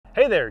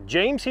Hey there,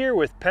 James here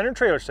with Penner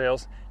Trailer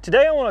Sales.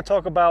 Today I want to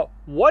talk about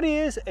what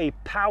is a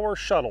power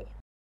shuttle.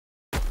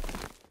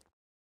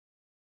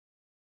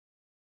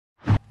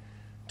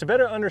 To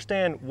better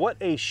understand what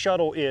a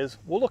shuttle is,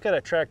 we'll look at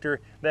a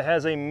tractor that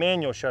has a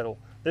manual shuttle.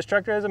 This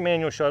tractor has a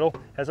manual shuttle,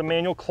 has a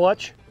manual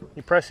clutch.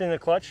 You press in the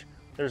clutch,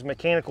 there's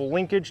mechanical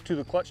linkage to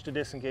the clutch to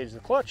disengage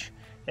the clutch,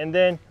 and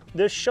then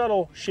this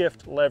shuttle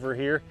shift lever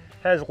here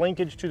has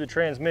linkage to the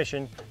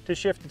transmission to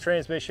shift the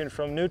transmission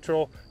from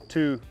neutral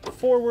to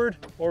forward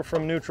or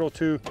from neutral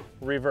to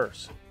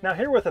reverse. Now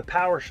here with a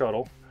power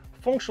shuttle,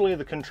 functionally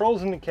the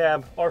controls in the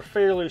cab are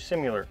fairly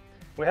similar.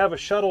 We have a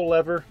shuttle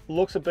lever,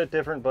 looks a bit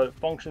different, but it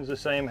functions the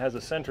same, has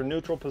a center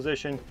neutral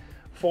position,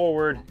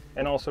 forward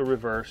and also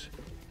reverse.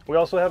 We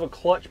also have a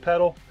clutch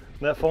pedal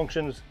that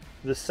functions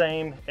the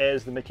same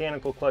as the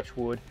mechanical clutch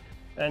would.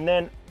 And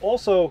then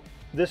also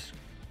this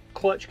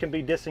clutch can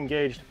be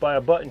disengaged by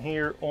a button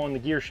here on the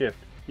gear shift.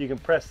 You can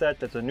press that,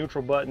 that's a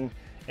neutral button,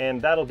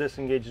 and that'll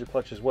disengage the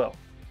clutch as well.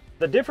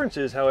 The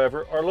differences,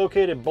 however, are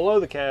located below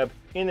the cab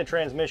in the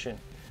transmission.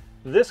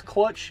 This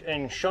clutch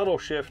and shuttle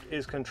shift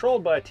is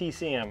controlled by a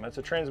TCM. That's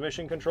a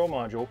transmission control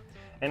module,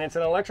 and it's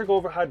an electric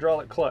over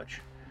hydraulic clutch.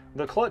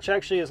 The clutch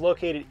actually is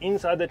located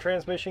inside the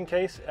transmission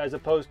case as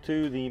opposed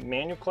to the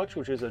manual clutch,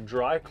 which is a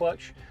dry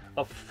clutch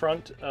up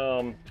front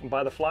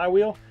by the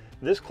flywheel.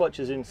 This clutch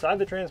is inside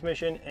the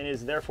transmission and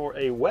is therefore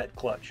a wet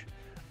clutch.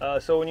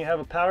 So when you have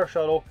a power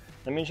shuttle,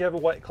 that means you have a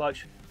wet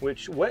clutch,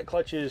 which wet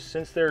clutches,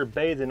 since they're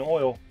bathed in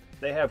oil,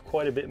 they have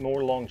quite a bit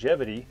more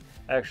longevity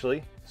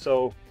actually.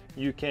 So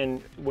you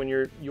can,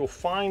 you'll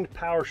find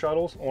power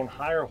shuttles on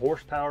higher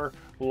horsepower,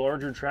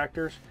 larger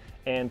tractors,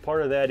 and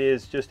part of that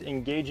is just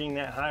engaging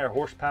that higher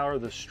horsepower,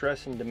 the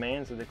stress and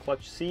demands that the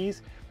clutch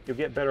sees. You'll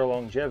get better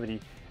longevity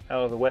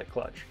out of the wet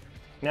clutch.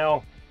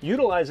 Now,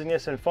 utilizing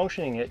this and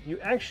functioning it, you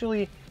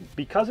actually,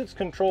 because it's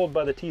controlled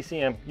by the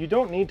TCM, you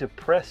don't need to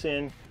press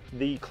in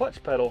the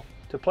clutch pedal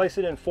to place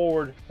it in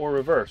forward or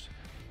reverse.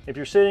 If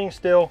you're sitting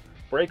still,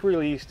 brake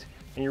released,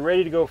 and you're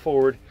ready to go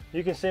forward,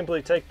 you can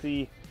simply take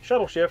the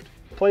shuttle shift,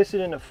 place it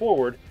into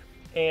forward,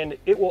 and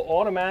it will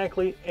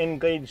automatically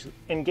engage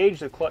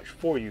the clutch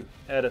for you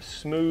at a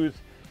smooth,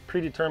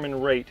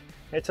 predetermined rate.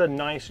 It's a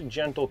nice,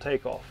 gentle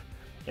takeoff.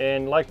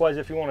 And likewise,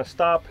 if you want to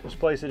stop, just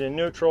place it in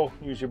neutral,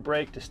 use your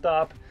brake to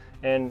stop,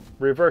 and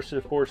reverse,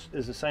 of course,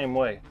 is the same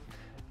way.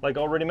 Like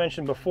already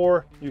mentioned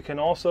before, you can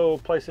also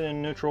place it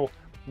in neutral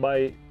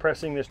by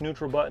pressing this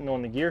neutral button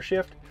on the gear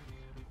shift.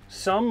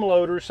 Some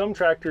loaders, some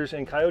tractors,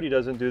 and Coyote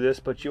doesn't do this,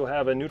 but you'll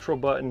have a neutral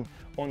button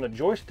on the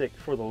joystick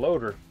for the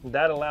loader.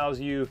 That allows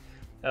you,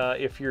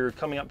 if you're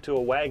coming up to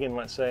a wagon,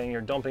 let's say, and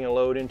you're dumping a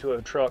load into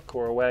a truck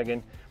or a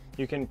wagon,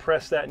 you can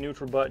press that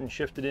neutral button,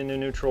 shift it into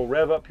neutral,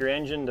 rev up your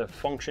engine to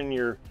function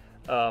your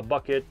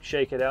bucket,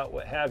 shake it out,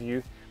 what have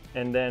you,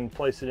 and then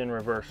place it in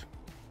reverse.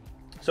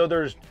 So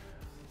there's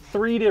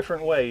 3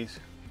 different ways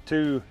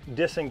to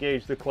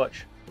disengage the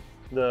clutch: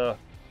 the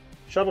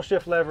shuttle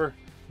shift lever,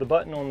 the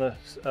button on the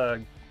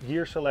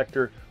gear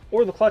selector,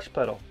 or the clutch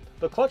pedal.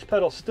 The clutch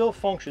pedal still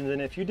functions,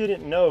 and if you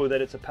didn't know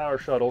that it's a power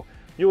shuttle,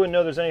 you wouldn't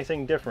know there's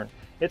anything different.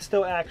 It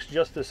still acts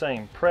just the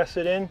same. Press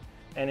it in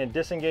and it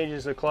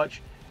disengages the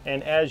clutch,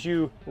 and as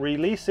you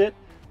release it,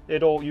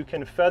 you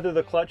can feather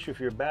the clutch if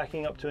you're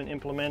backing up to an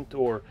implement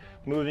or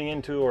moving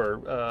into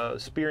or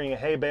spearing a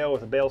hay bale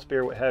with a bale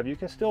spear, what have you. You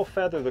can still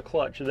feather the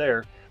clutch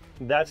there.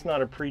 That's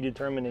not a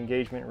predetermined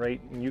engagement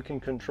rate, and you can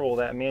control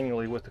that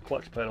manually with the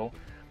clutch pedal.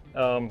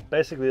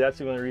 Basically, that's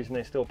the only reason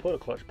they still put a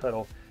clutch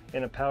pedal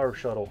in a power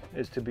shuttle,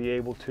 is to be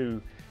able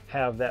to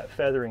have that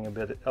feathering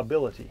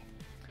ability.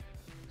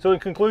 So in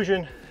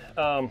conclusion,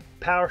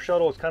 power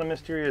shuttle is kind of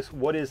mysterious.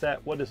 What is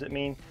that? What does it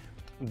mean?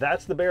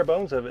 That's the bare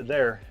bones of it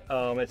there.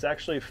 It's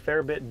actually a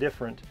fair bit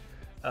different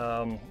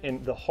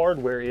in the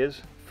hardware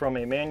is from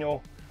a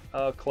manual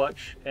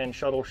clutch and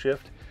shuttle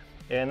shift,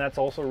 and that's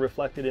also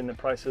reflected in the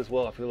price as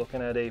well. If you're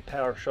looking at a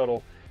power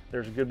shuttle,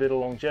 there's a good bit of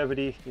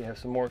longevity. You have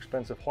some more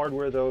expensive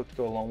hardware though to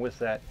go along with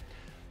that.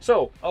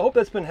 So I hope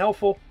that's been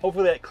helpful.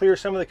 Hopefully that clears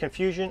some of the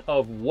confusion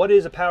of what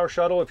is a power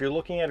shuttle. If you're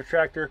looking at a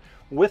tractor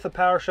with a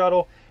power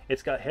shuttle,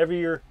 it's got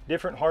heavier,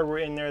 different hardware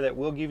in there that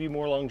will give you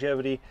more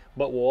longevity,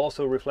 but will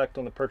also reflect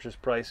on the purchase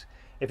price.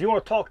 If you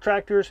want to talk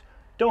tractors,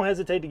 don't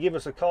hesitate to give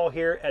us a call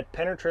here at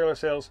Penner Trailer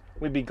Sales.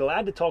 We'd be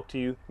glad to talk to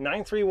you.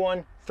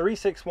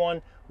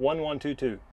 931-361-1122.